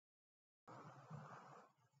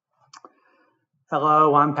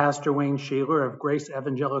Hello, I'm Pastor Wayne Sheeler of Grace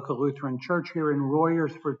Evangelical Lutheran Church here in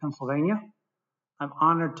Royersford, Pennsylvania. I'm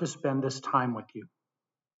honored to spend this time with you.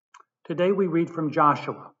 Today we read from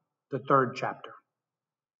Joshua, the 3rd chapter.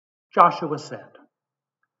 Joshua said,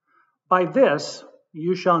 "By this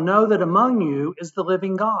you shall know that among you is the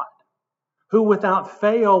living God, who without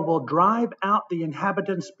fail will drive out the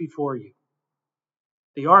inhabitants before you.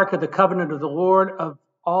 The ark of the covenant of the Lord of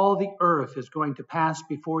all the earth is going to pass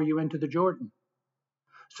before you into the Jordan.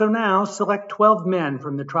 So now select 12 men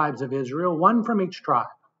from the tribes of Israel, one from each tribe.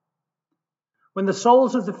 When the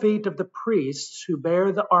soles of the feet of the priests who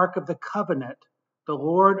bear the ark of the covenant, the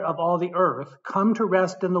Lord of all the earth, come to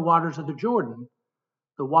rest in the waters of the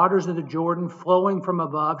Jordan flowing from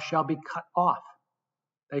above shall be cut off.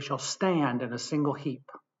 They shall stand in a single heap."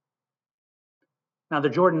 Now the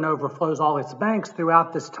Jordan overflows all its banks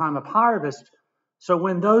throughout this time of harvest. So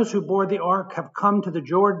when those who bore the ark have come to the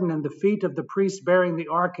Jordan and the feet of the priests bearing the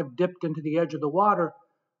ark have dipped into the edge of the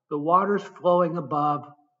waters flowing above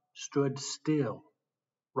stood still,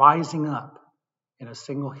 rising up in a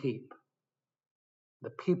single heap.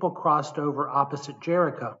 The people crossed over opposite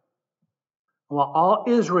Jericho. While all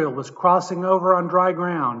Israel was crossing over on dry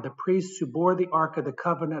ground, the priests who bore the ark of the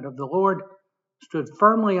covenant of the Lord stood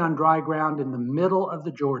firmly on dry ground in the middle of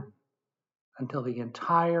the Jordan, until the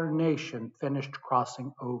entire nation finished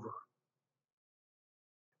crossing over.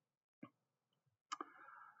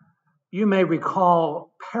 You may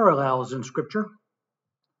recall parallels in Scripture.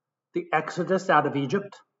 The Exodus out of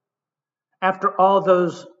Egypt. After all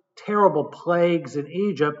those terrible plagues in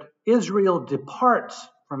Egypt, Israel departs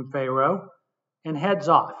from Pharaoh and heads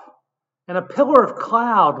off. And a pillar of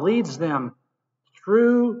cloud leads them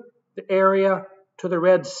through the area to the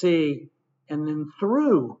Red Sea, and then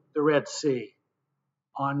through the Red Sea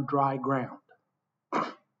on dry ground.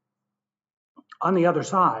 On the other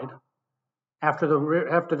side, after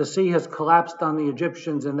the sea has collapsed on the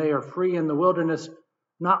Egyptians and they are free in the wilderness,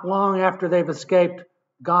 not long after they've escaped,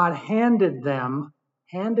 God handed down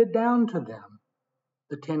to them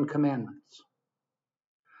the 10 Commandments.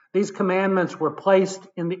 These commandments were placed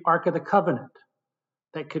in the Ark of the Covenant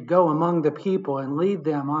that could go among the people and lead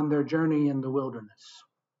them on their journey in the wilderness.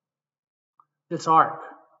 This ark,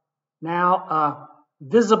 now a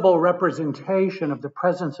visible representation of the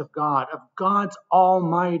presence of God, of God's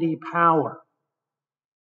almighty power,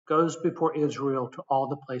 goes before Israel to all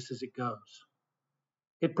the places it goes.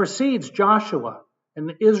 It precedes Joshua and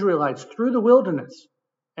the Israelites through the wilderness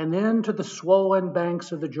and then to the swollen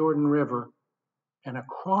banks of the Jordan River and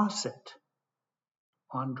across it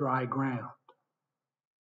on dry ground.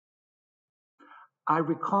 I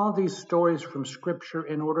recall these stories from Scripture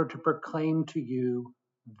in order to proclaim to you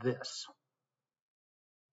this: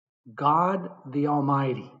 God the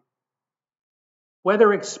Almighty,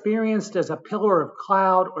 whether experienced as a pillar of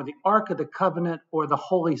cloud or the Ark of the Covenant or the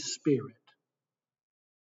Holy Spirit,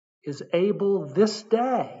 is able this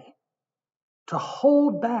day to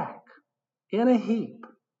hold back in a heap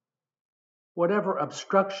whatever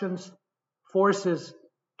obstructions, forces,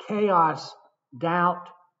 chaos, doubt,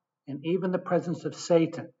 and even the presence of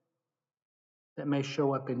Satan that may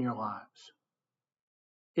show up in your lives.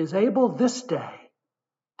 Is able this day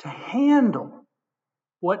to handle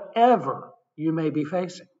whatever you may be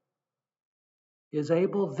facing. Is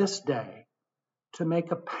able this day to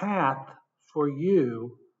make a path for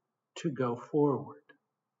you to go forward.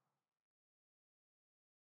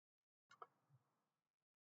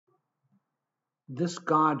 This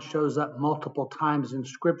God shows up multiple times in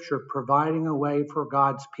Scripture, providing a way for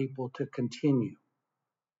God's people to continue,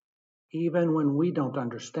 even when we don't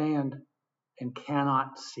understand and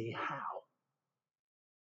cannot see how.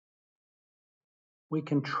 We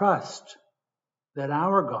can trust that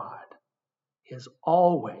our God is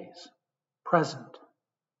always present,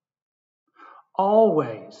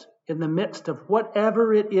 always in the midst of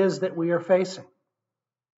whatever it is that we are facing,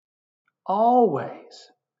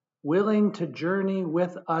 always willing to journey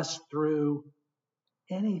with us through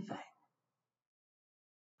anything.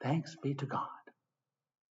 Thanks be to God.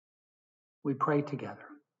 We pray together.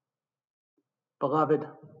 Beloved,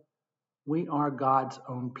 we are God's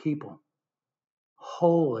own people,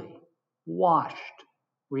 holy, washed,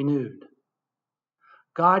 renewed.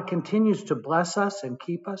 God continues to bless us and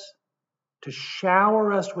keep us, to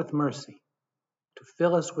shower us with mercy, to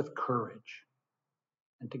fill us with courage,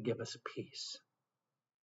 and to give us peace.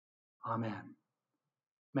 Amen.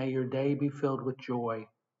 May your day be filled with joy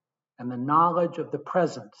and the knowledge of the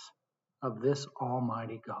presence of this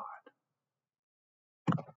Almighty God.